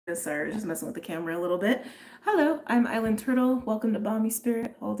Sorry, I was just messing with the camera a little bit. Hello, I'm Island Turtle. Welcome to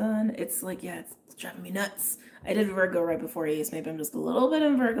BOMISpirit. Hold on. It's like, yeah, it's driving me nuts. I did Virgo right before Ace. Maybe I'm just a little bit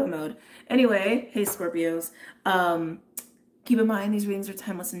in Virgo mode. Anyway, hey Scorpios. Keep in mind, these readings are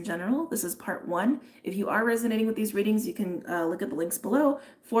timeless in general. This is part 1. If you are resonating with these readings, you can look at the links below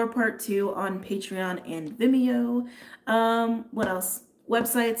for part 2 on Patreon and Vimeo. What else?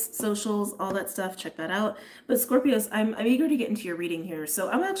 Websites, socials, all that stuff, check that out. But Scorpios, I'm eager to get into your reading here. So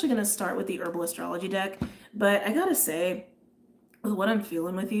I'm actually going to start with the Herbal Astrology deck. But I gotta say, with what I'm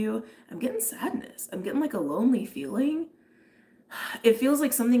feeling with you, I'm getting sadness. I'm getting like a lonely feeling. It feels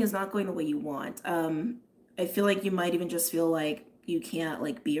like something is not going the way you want. I feel like you might even just feel like you can't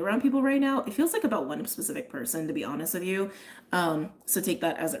like be around people right now. It feels like about one specific person, to be honest with you. So take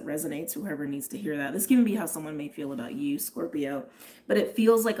that as it resonates, whoever needs to hear that. This can even be how someone may feel about you, Scorpio. But it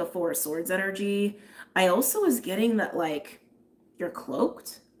feels like a Four of Swords energy. I also was getting that like you're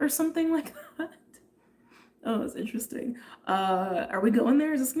cloaked or something like that. Oh, it's interesting. Are we going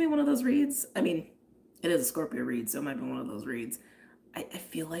there? Is this gonna be one of those reads? I mean, it is a Scorpio read, so it might be one of those reads. I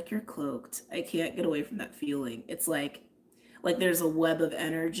feel like you're cloaked. I can't get away from that feeling. It's like there's a web of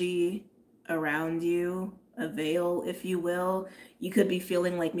energy around you, a veil, if you will. You could be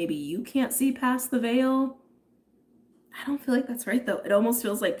feeling like maybe you can't see past the veil. I don't feel like that's right, though. It almost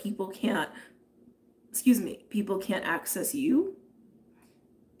feels like people can't access you.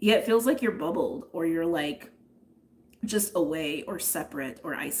 Yeah, it feels like you're bubbled, or you're like just away or separate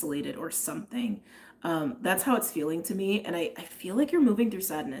or isolated or something. That's how it's feeling to me. And I feel like you're moving through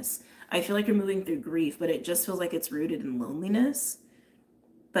sadness. I feel like you're moving through grief, but it just feels like it's rooted in loneliness.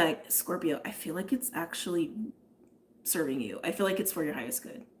 But Scorpio, I feel like it's actually serving you. I feel like it's for your highest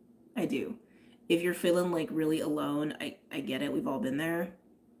good. I do. If you're feeling like really alone, I get it. We've all been there.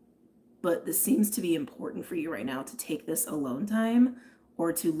 But this seems to be important for you right now to take this alone time,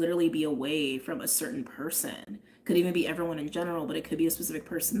 or to literally be away from a certain person. Could even be everyone in general, but it could be a specific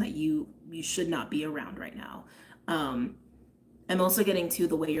person that you should not be around right now. I'm also getting to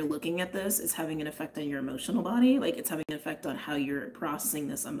the way you're looking at this is having an effect on your emotional body. Like it's having an effect on how you're processing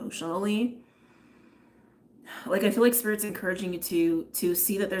this emotionally. Like I feel like Spirit's encouraging you to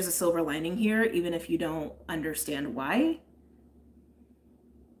see that there's a silver lining here, even if you don't understand why.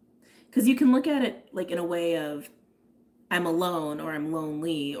 Because you can look at it like in a way of I'm alone or I'm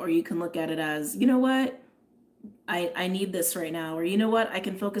lonely, or you can look at it as, you know what? I need this right now, or you know what, I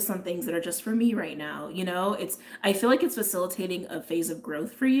can focus on things that are just for me right now. You know, I feel like it's facilitating a phase of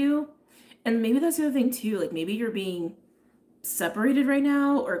growth for you. And maybe that's the other thing too, like maybe you're being separated right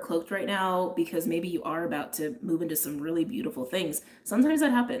now or cloaked right now because maybe you are about to move into some really beautiful things. Sometimes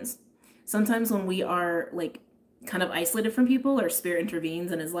that happens. Sometimes when we are like kind of isolated from people, or Spirit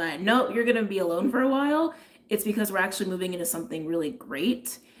intervenes and is like, nope, you're gonna be alone for a while, it's because we're actually moving into something really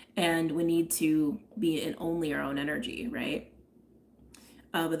great. And we need to be in only our own energy, right?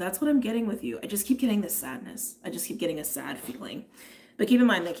 But that's what I'm getting with you. I just keep getting this sadness. I just keep getting a sad feeling. But keep in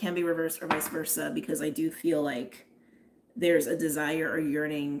mind that can be reversed or vice versa, because I do feel like there's a desire or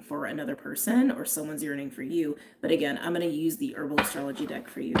yearning for another person, or someone's yearning for you. But again, I'm going to use the Herbal Astrology deck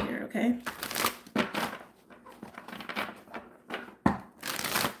for you here, okay?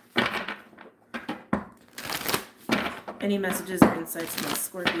 Any messages or insights from the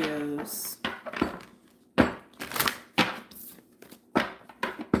Scorpios?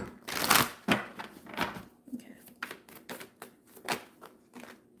 Okay.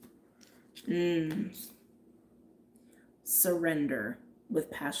 Surrender with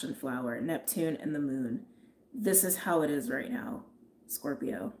Passion Flower, Neptune, and the Moon. This is how it is right now,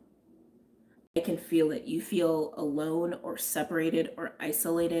 Scorpio. I can feel it. You feel alone or separated or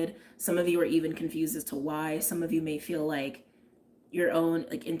isolated. Some of you are even confused as to why. Some of you may feel like your own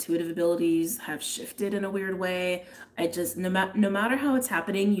like intuitive abilities have shifted in a weird way. I just, no matter how it's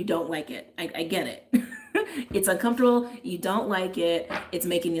happening, you don't like it. I get it. It's uncomfortable. You don't like it. It's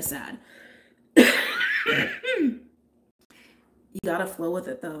making you sad. You gotta flow with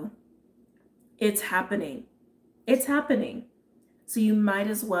it though. It's happening. It's happening. So you might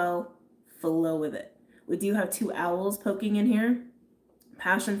as well flow with it. We do have 2 owls poking in here.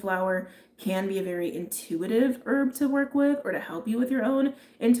 Passion flower can be a very intuitive herb to work with, or to help you with your own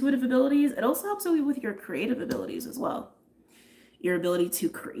intuitive abilities. It also helps you with your creative abilities as well. Your ability to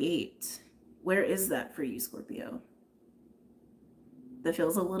create. Where is that for you, Scorpio? That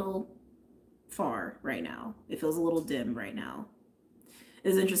feels a little far right now. It feels a little dim right now.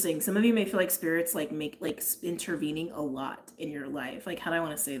 It's interesting. Some of you may feel like Spirit's like intervening a lot in your life. Like, how do I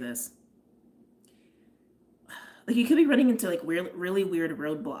want to say this? Like you could be running into like really weird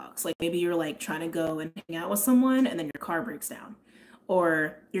roadblocks. Like maybe you're like trying to go and hang out with someone and then your car breaks down.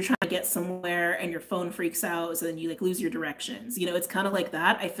 or you're trying to get somewhere and your phone freaks out, so then you like lose your directions. You know, it's kind of like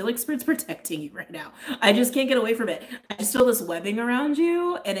that. I feel like Spirit's protecting you right now. I just can't get away from it. I just feel this webbing around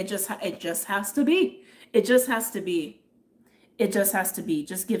you, and it just has to be. It just has to be. It just has to be.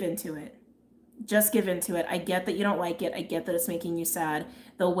 Just give into it. Just give into it. I get that you don't like it. I get that it's making you sad.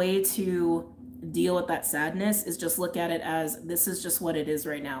 The way to deal with that sadness is just look at it as this is just what it is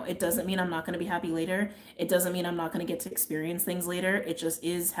right now. It doesn't mean I'm not going to be happy later. It doesn't mean I'm not going to get to experience things later. It just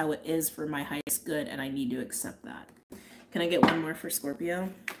is how it is for my highest good, and I need to accept that. Can I get one more for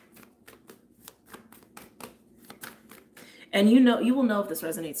Scorpio? And you know, you will know if this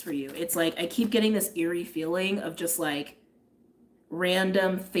resonates for you. It's like I keep getting this eerie feeling of just like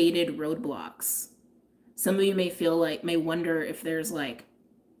random faded roadblocks. Some of you may wonder if there's like,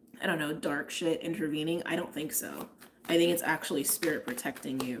 I don't know, dark shit intervening. I don't think so. I think it's actually Spirit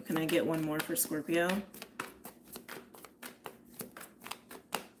protecting you. Can I get one more for Scorpio?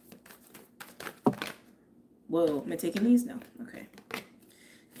 Whoa, am I taking these? No. Okay.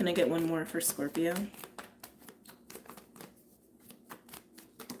 Can I get one more for Scorpio?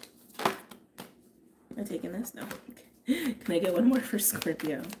 Am I taking this? No. Okay. Can I get one more for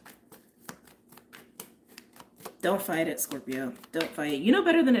Scorpio? Don't fight it, Scorpio. Don't fight it. You know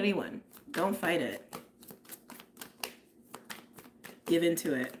better than anyone. Don't fight it. Give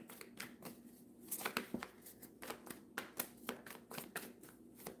into it.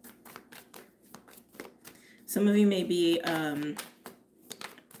 Some of you may be, I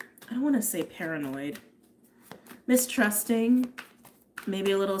don't want to say paranoid, mistrusting,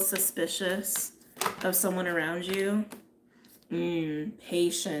 maybe a little suspicious of someone around you.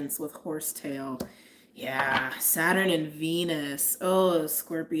 Patience with horsetail. Yeah, Saturn and Venus. Oh,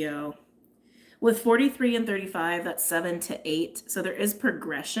 Scorpio. With 43 and 35, that's 7 to 8. So there is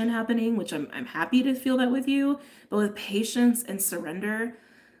progression happening, which I'm happy to feel that with you. But with patience and surrender,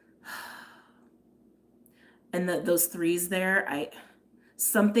 and those threes there,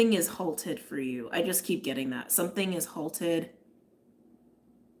 something is halted for you. I just keep getting that. Something is halted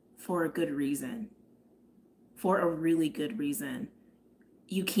for a good reason. For a really good reason.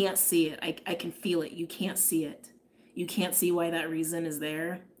 You can't see it. I can feel it. You can't see it. You can't see why that reason is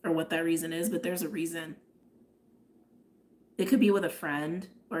there or what that reason is, but there's a reason. It could be with a friend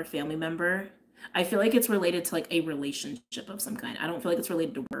or a family member. I feel like it's related to like a relationship of some kind. I don't feel like it's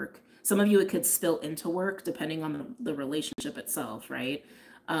related to work. Some of you, it could spill into work depending on the relationship itself, right?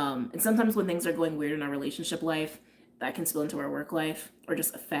 And sometimes when things are going weird in our relationship life, that can spill into our work life or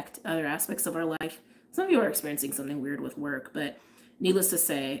just affect other aspects of our life. Some of you are experiencing something weird with work, but needless to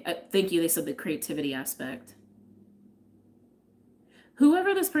say, thank you, they said the creativity aspect.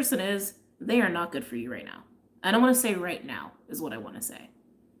 Whoever this person is, they are not good for you right now. I don't want to say right now is what I want to say.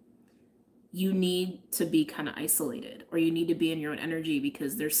 You need to be kind of isolated, or you need to be in your own energy,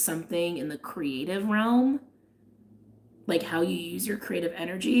 because there's something in the creative realm, like how you use your creative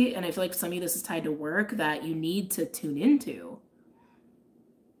energy. And I feel like some of you, this is tied to work, that you need to tune into,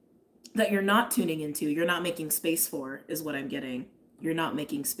 that you're not tuning into, you're not making space for, is what I'm getting. You're not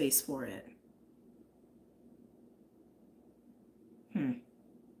making space for it.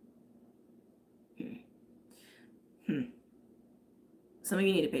 Some of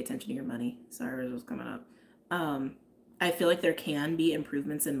you need to pay attention to your money. Sorry, it was coming up. I feel like there can be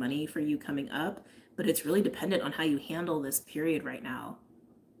improvements in money for you coming up, but it's really dependent on how you handle this period right now.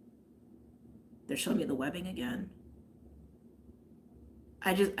 They're showing me the webbing again.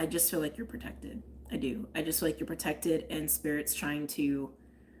 I just feel like you're protected. I do. I just feel like you're protected, and Spirit's trying to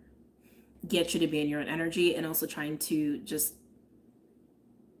get you to be in your own energy, and also trying to just,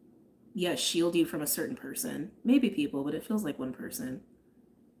 yeah, shield you from a certain person. Maybe people, but it feels like one person.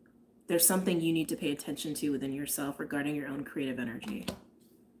 There's something you need to pay attention to within yourself regarding your own creative energy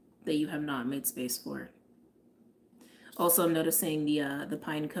that you have not made space for. Also, I'm noticing the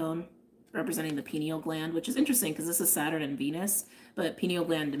pine cone representing the pineal gland, which is interesting because this is Saturn and Venus, but pineal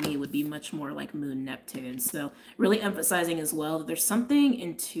gland to me would be much more like Moon, Neptune. So really emphasizing as well that there's something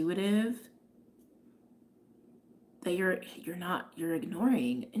intuitive that you're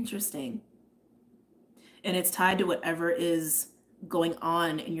ignoring. Interesting. And it's tied to whatever is going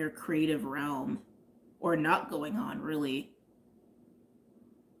on in your creative realm, or not going on, really.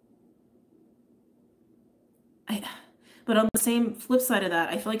 But on the same flip side of that,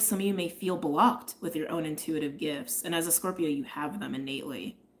 I feel like some of you may feel blocked with your own intuitive gifts. And as a Scorpio, you have them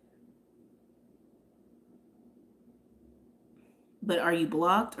innately. But are you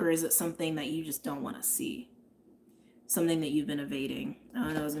blocked, or is it something that you just don't want to see? Something that you've been evading?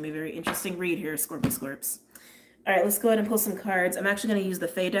 Oh, that was going to be a very interesting read here, Scorps. All right, let's go ahead and pull some cards. I'm actually going to use the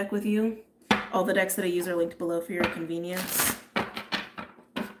Fae deck with you. All the decks that I use are linked below for your convenience.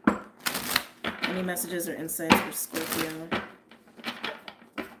 Any messages or insights for Scorpio?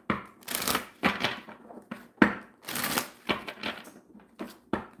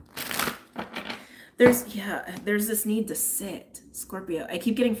 There's this need to sit, Scorpio. I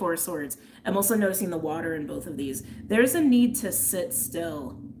keep getting Four of Swords. I'm also noticing the water in both of these. There's a need to sit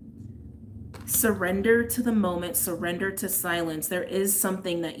still. Surrender to the moment, surrender to silence. There is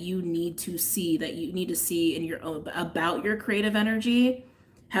something that you need to see, in your own, about your creative energy,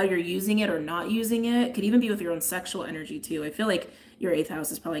 how you're using it or not using it. It could even be with your own sexual energy too. I feel like your 8th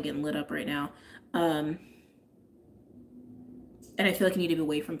house is probably getting lit up right now. And I feel like you need to be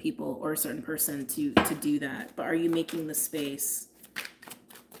away from people or a certain person to do that. But are you making the space?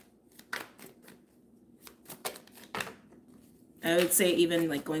 I would say even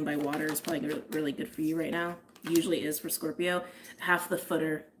like going by water is probably really good for you right now. Usually is for Scorpio. Half the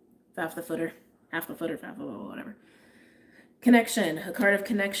footer, whatever. Connection, a card of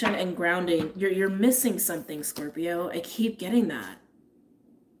connection and grounding. You're missing something, Scorpio. I keep getting that.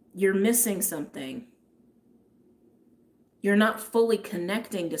 You're missing something. You're not fully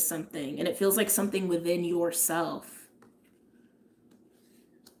connecting to something, and it feels like something within yourself.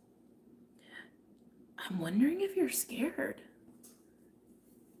 I'm wondering if you're scared.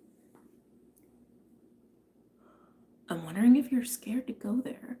 I'm wondering if you're scared to go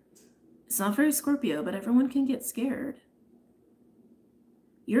there. It's not very Scorpio, but everyone can get scared.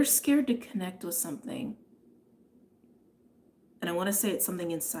 You're scared to connect with something. And I want to say it's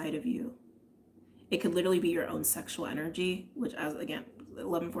something inside of you. It could literally be your own sexual energy, which, as again,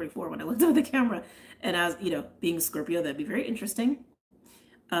 11:44 when I looked at the camera, and as you know, being Scorpio, that'd be very interesting.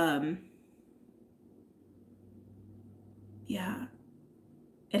 Yeah,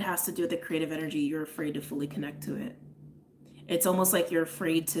 it has to do with the creative energy. You're afraid to fully connect to it. It's almost like you're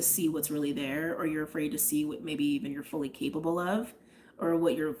afraid to see what's really there, or you're afraid to see what maybe even you're fully capable of, or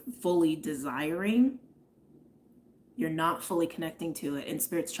what you're fully desiring. You're not fully connecting to it, and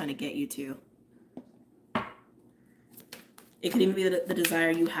Spirit's trying to get you to. It could even be the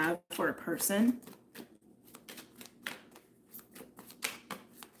desire you have for a person,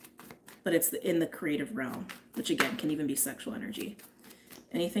 but it's in the creative realm, which again can even be sexual energy.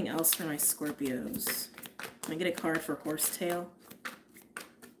 Anything else for my Scorpios? Can I get a card for horsetail?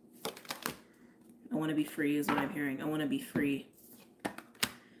 I want to be free is what I'm hearing. I want to be free.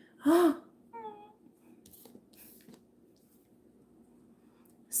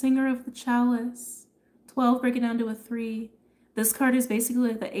 Singer of the Chalice. 12 breaking down to a 3. This card is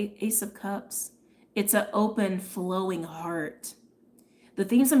basically the Ace of Cups. It's an open, flowing heart. The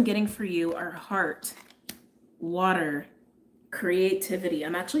themes I'm getting for you are heart, water, creativity.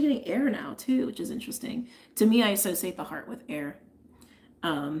 I'm actually getting air now too, which is interesting. To me, I associate the heart with air.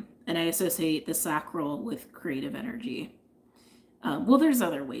 And I associate the sacral with creative energy. Well, there's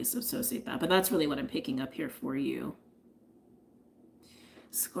other ways to associate that, but that's really what I'm picking up here for you.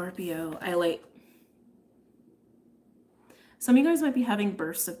 Scorpio, some of you guys might be having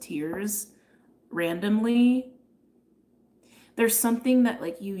bursts of tears randomly. There's something that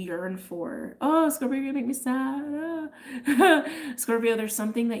like you yearn for. Oh, Scorpio, you're gonna make me sad. Scorpio, there's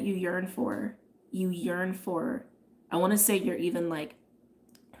something that you yearn for. You yearn for. I want to say you're even like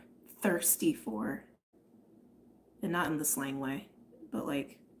thirsty for. And not in the slang way, but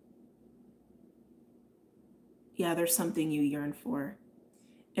like, yeah, there's something you yearn for.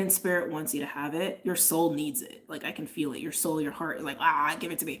 And Spirit wants you to have it. Your soul needs it. Like, I can feel it. Your soul, your heart is like,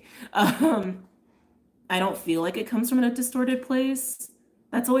 give it to me. I don't feel like it comes from a distorted place.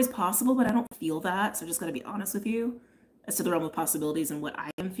 That's always possible, but I don't feel that. So I just got to be honest with you as to the realm of possibilities and what I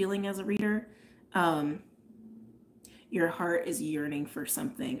am feeling as a reader. Your heart is yearning for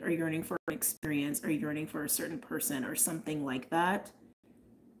something, or yearning for an experience, or yearning for a certain person, or something like that.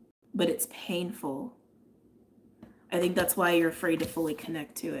 But it's painful. I think that's why you're afraid to fully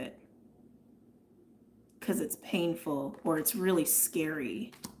connect to it. Because it's painful, or it's really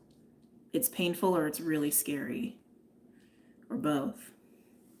scary. It's painful, or it's really scary. Or both.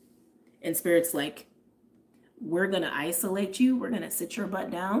 And Spirit's like, we're going to isolate you. We're going to sit your butt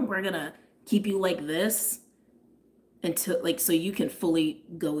down. We're going to keep you like this until, like, so you can fully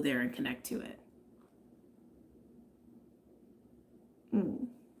go there and connect to it.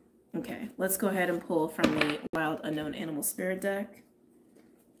 Okay, let's go ahead and pull from the Wild Unknown Animal Spirit deck.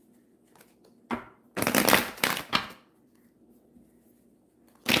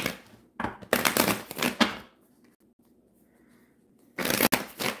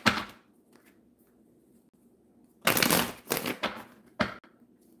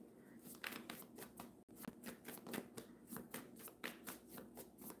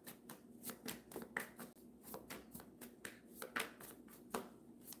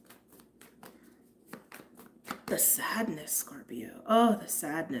 The sadness, Scorpio. Oh, the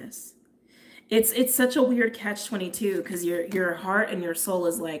sadness. It's such a weird catch-22 because your heart and your soul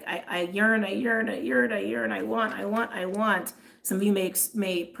is like, I yearn, I yearn, I yearn, I yearn, I want, I want, I want. Some of you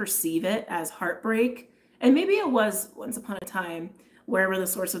may perceive it as heartbreak. And maybe it was once upon a time, wherever the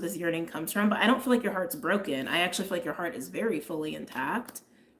source of this yearning comes from, but I don't feel like your heart's broken. I actually feel like your heart is very fully intact,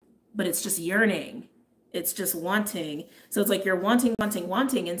 but it's just yearning. It's just wanting. So it's like you're wanting, wanting,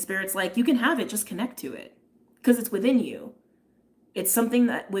 wanting, and Spirit's like, you can have it, just connect to it because it's within you. It's something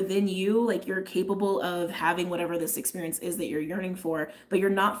that within you, like you're capable of having whatever this experience is that you're yearning for, but you're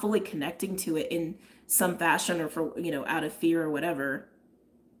not fully connecting to it in some fashion or for, out of fear or whatever.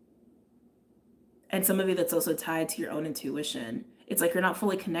 And some of you that's also tied to your own intuition. It's like you're not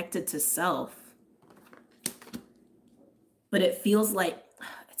fully connected to self, but it feels like,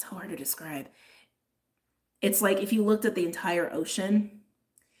 it's hard to describe. It's like if you looked at the entire ocean,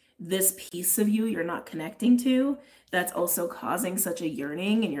 this piece of you you're not connecting to, that's also causing such a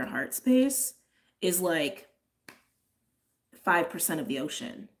yearning in your heart space, is like 5% of the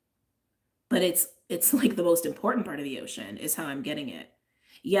ocean. But it's like the most important part of the ocean is how I'm getting it.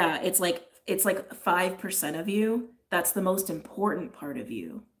 Yeah, it's like 5% of you, that's the most important part of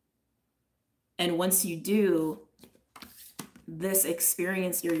you. And once you do, this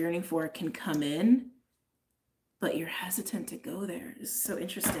experience you're yearning for can come in, but you're hesitant to go there. It's so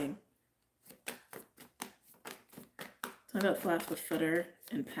interesting. Talk about flat with footer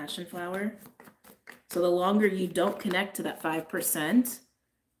and passion flower. So the longer you don't connect to that 5%,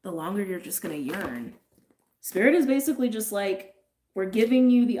 the longer you're just going to yearn. Spirit is basically just like, we're giving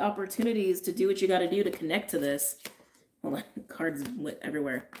you the opportunities to do what you got to do to connect to this. Hold on, cards lit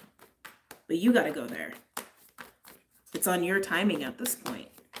everywhere. But you got to go there. It's on your timing at this point,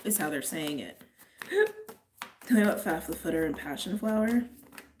 is how they're saying it. Tell me about Faf the Footer and Passion Flower.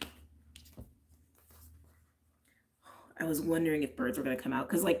 I was wondering if birds were going to come out.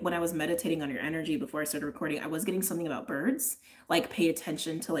 Because like when I was meditating on your energy before I started recording, I was getting something about birds. Like pay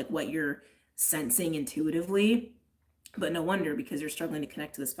attention to like what you're sensing intuitively. But no wonder, because you're struggling to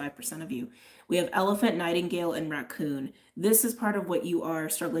connect to this 5% of you. We have elephant, nightingale, and raccoon. This is part of what you are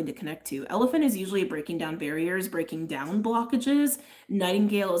struggling to connect to. Elephant is usually breaking down barriers, breaking down blockages.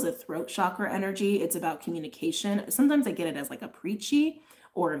 Nightingale is a throat chakra energy. It's about communication. Sometimes I get it as like a preachy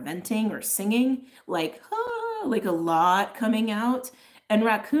or venting or singing, like a lot coming out. And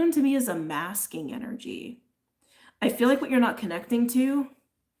raccoon to me is a masking energy. I feel like what you're not connecting to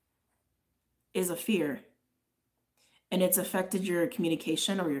is a fear. And it's affected your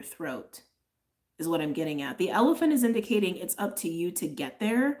communication or your throat, is what I'm getting at. The elephant is indicating it's up to you to get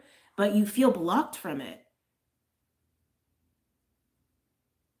there, but you feel blocked from it.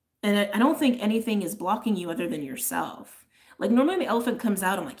 And I don't think anything is blocking you other than yourself. Like normally the elephant comes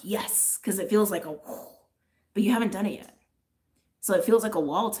out, I'm like, yes, because it feels like a wall, but you haven't done it yet. So it feels like a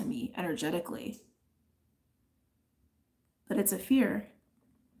wall to me energetically. But it's a fear.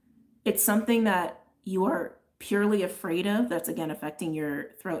 It's something that you are purely afraid of, that's again affecting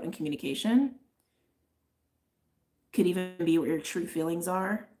your throat and communication. Could even be what your true feelings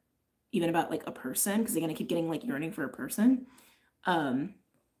are, even about like a person, because they're gonna keep getting like yearning for a person. What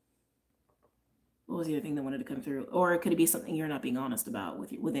was the other thing that wanted to come through? Or could it be something you're not being honest about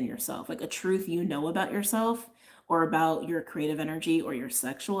within yourself, like a truth you know about yourself or about your creative energy or your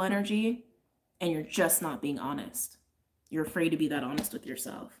sexual energy, and you're just not being honest. You're afraid to be that honest with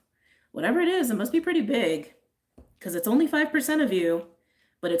yourself. Whatever it is, it must be pretty big, because it's only 5% of you,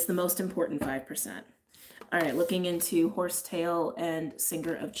 but it's the most important 5%. All right, looking into horsetail and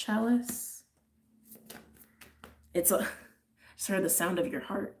singer of chalice. It's sort of the sound of your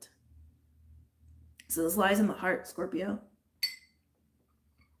heart. So this lies in the heart, Scorpio.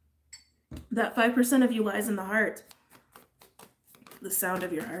 That 5% of you lies in the heart. The sound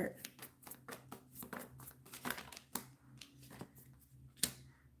of your heart.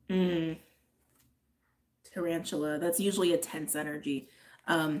 Tarantula, that's usually a tense energy.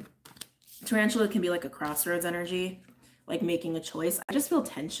 Tarantula can be like a crossroads energy, like making a choice. I just feel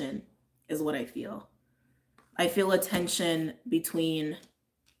tension is what I feel. I feel a tension between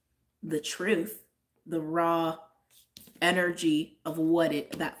the truth, the raw energy of what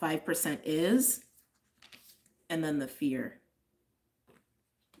that 5% is, and then the fear,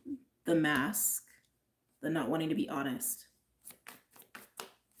 the mask, the not wanting to be honest.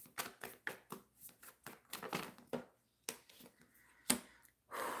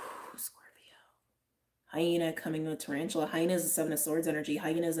 Hyena coming with tarantula. Hyena is the 7 of Swords energy.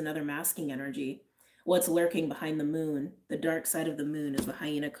 Hyena is another masking energy. What's lurking behind the moon? The dark side of the moon is the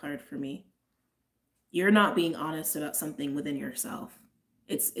hyena card for me. You're not being honest about something within yourself.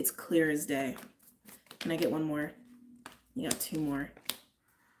 It's clear as day. Can I get one more? You got two more.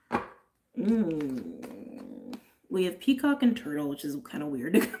 We have peacock and turtle, which is kind of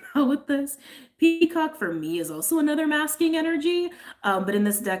weird to come out with this. Peacock for me is also another masking energy, but in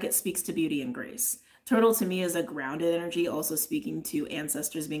this deck it speaks to beauty and grace. Turtle to me is a grounded energy, also speaking to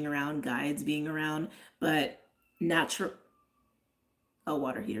ancestors being around, guides being around, but natural, oh,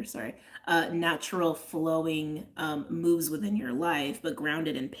 water heater, sorry. Natural flowing moves within your life, but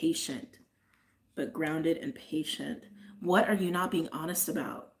grounded and patient. What are you not being honest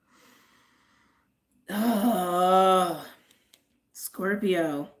about? Oh,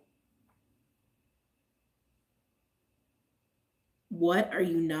 Scorpio. What are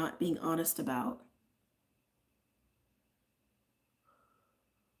you not being honest about?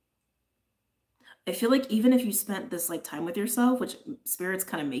 I feel like even if you spent this like time with yourself, which Spirit's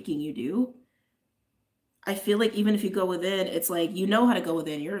kind of making you do, I feel like even if you go within, it's like, you know how to go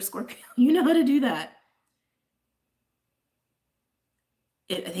within. You're a Scorpio. You know how to do that.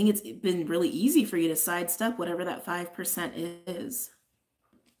 I think it's been really easy for you to sidestep whatever that 5% is.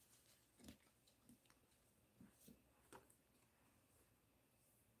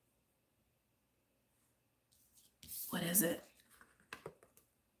 What is it?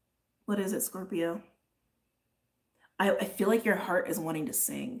 What is it, Scorpio? I feel like your heart is wanting to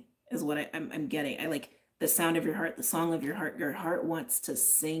sing, is what I'm getting. I like the sound of your heart, the song of your heart. Your heart wants to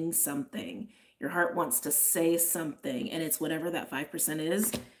sing something. Your heart wants to say something. And it's whatever that 5%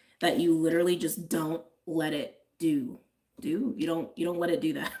 is that you literally just don't let it do. You don't let it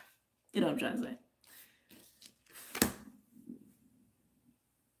do that. You know what I'm trying to say.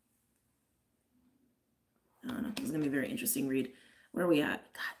 I don't know. This is going to be a very interesting read. Where are we at?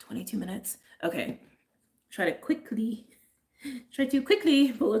 God, 22 minutes. Okay. Try to quickly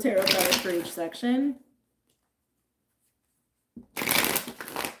pull a tarot card for each section.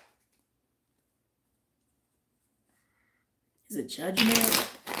 Is it judgment?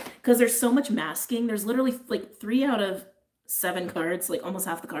 Because there's so much masking. There's literally like 3 out of 7 cards, like almost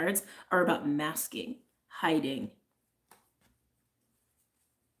half the cards, are about masking, hiding.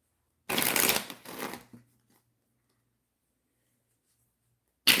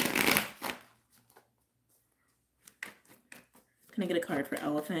 Can I get a card for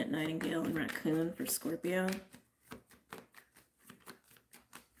elephant, nightingale, and raccoon for Scorpio?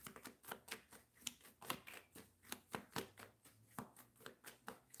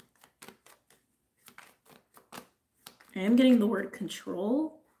 I am getting the word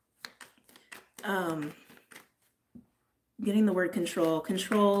control. Getting the word control.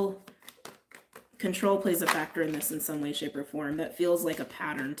 Control plays a factor in this in some way, shape, or form. That feels like a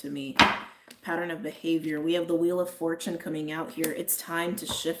pattern to me. Pattern of behavior. We have the Wheel of Fortune coming out here. It's time to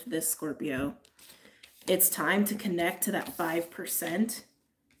shift this, Scorpio. It's time to connect to that 5%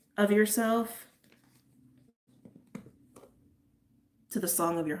 of yourself, to the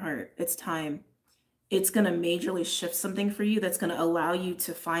song of your heart. It's time. It's going to majorly shift something for you that's going to allow you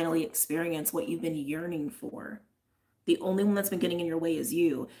to finally experience what you've been yearning for. The only one that's been getting in your way is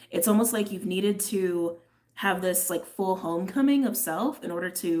you. It's almost like you've needed to have this like full homecoming of self in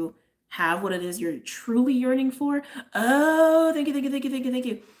order to have what it is you're truly yearning for. Oh, thank you.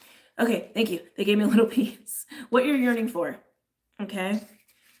 Okay, thank you. They gave me a little piece. What you're yearning for, okay?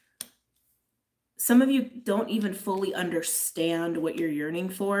 Some of you don't even fully understand what you're yearning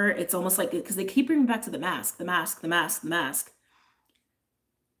for. It's almost like, because they keep bringing back to the mask.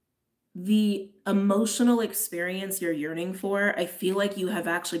 The emotional experience you're yearning for, I feel like you have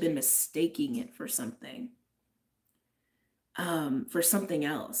actually been mistaking it for something. For something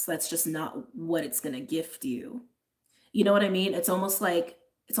else that's just not what it's going to gift you. You know what I mean? It's almost like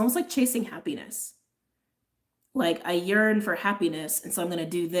chasing happiness. Like, I yearn for happiness, and so I'm going to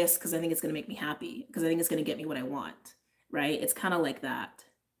do this because I think it's going to make me happy, because I think it's going to get me what I want, right? It's kind of like that.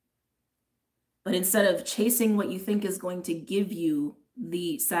 But instead of chasing what you think is going to give you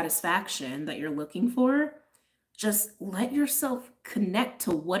the satisfaction that you're looking for, just let yourself connect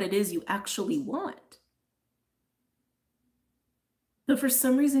to what it is you actually want. But for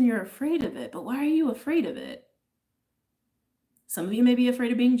some reason, you're afraid of it. But why are you afraid of it? Some of you may be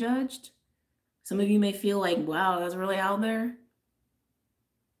afraid of being judged. Some of you may feel like, wow, that's really out there.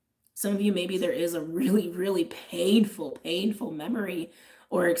 Some of you, maybe there is a really, really painful memory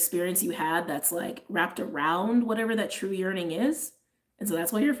or experience you had that's like wrapped around whatever that true yearning is. And so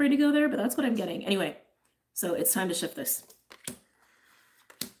that's why you're afraid to go there, but that's what I'm getting. Anyway, so it's time to shift this.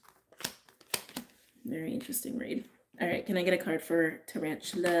 Very interesting read. All right, can I get a card for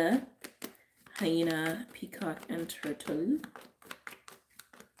tarantula, hyena, peacock, and turtle?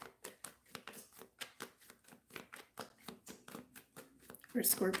 For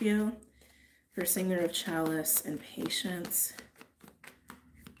Scorpio, for Singer of Chalice and Patience.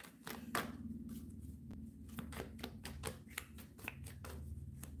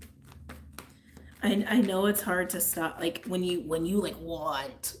 I know it's hard to stop, like when you like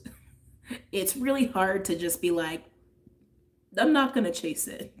want, it's really hard to just be like, I'm not gonna chase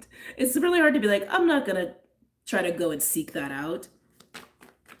it. It's really hard to be like, I'm not gonna try to go and seek that out.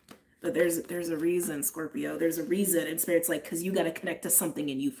 But there's a reason, Scorpio. There's a reason, and Spirit's like, because you got to connect to something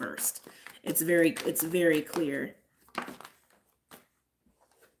in you first. It's very clear.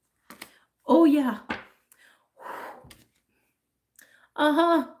 Oh yeah.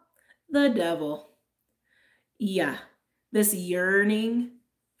 Uh-huh. The devil. Yeah. This yearning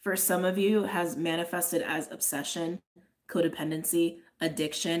for some of you has manifested as obsession, codependency,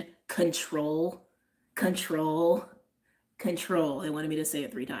 addiction, control. They wanted me to say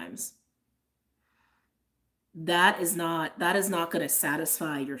it 3 times. That is not going to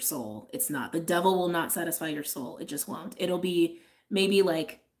satisfy your soul. It's not. The devil will not satisfy your soul. It just won't. It'll be maybe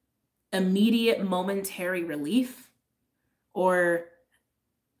like immediate momentary relief or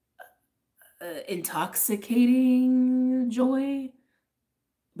intoxicating joy,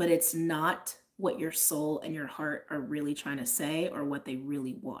 but it's not what your soul and your heart are really trying to say or what they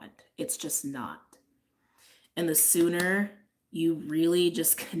really want. It's just not. And the sooner you really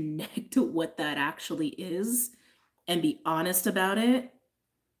just connect to what that actually is and be honest about it,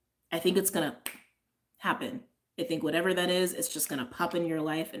 I think it's going to happen. I think whatever that is, it's just going to pop in your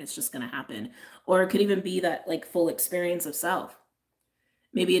life and it's just going to happen. Or it could even be that like full experience of self.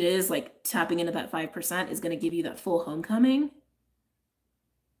 Maybe it is like tapping into that 5% is going to give you that full homecoming.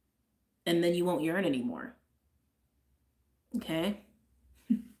 And then you won't yearn anymore. Okay.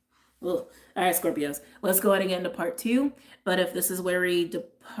 All right, Scorpios, let's go ahead and get into part 2. But if this is where we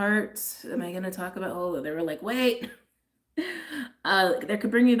depart, am I going to talk about, oh, they were like, wait, that could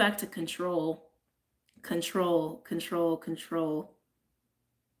bring me back to control.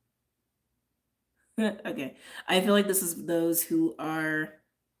 Okay. I feel like this is those who are,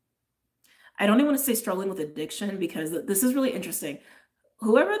 I don't even want to say struggling with addiction because this is really interesting.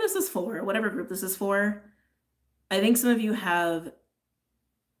 Whoever this is for, whatever group this is for, I think some of you have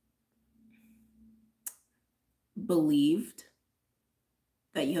believed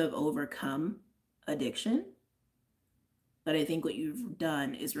that you have overcome addiction, but I think what you've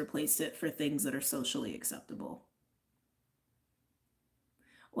done is replaced it for things that are socially acceptable.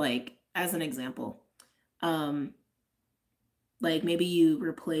 Like, as an example, like maybe you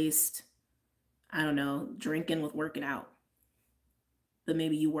replaced, I don't know, drinking with working out, but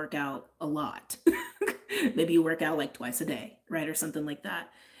maybe you work out a lot. Maybe you work out like twice a day, right? Or something like that.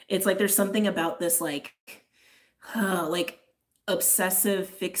 It's like there's something about this like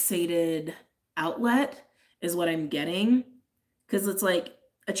obsessive fixated outlet is what I'm getting, because it's like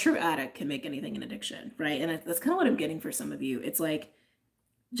a true addict can make anything an addiction, right? And that's kind of what I'm getting for some of you. It's like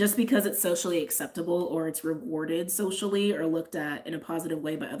just because it's socially acceptable or it's rewarded socially or looked at in a positive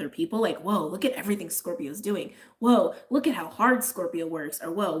way by other people, like, whoa, look at everything Scorpio's doing. Whoa, look at how hard Scorpio works.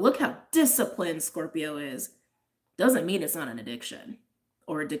 Or whoa, look how disciplined Scorpio is. Doesn't mean it's not an addiction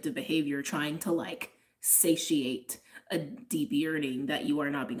or addictive behavior trying to like satiate a deep yearning that you are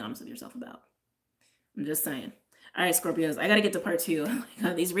not being honest with yourself about. I'm just saying. All right, Scorpios, I got to get to part 2. Oh my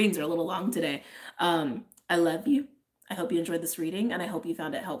God, these readings are a little long today. I love you. I hope you enjoyed this reading and I hope you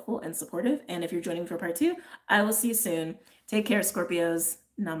found it helpful and supportive. And if you're joining me for part 2, I will see you soon. Take care, Scorpios.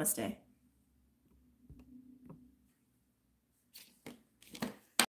 Namaste.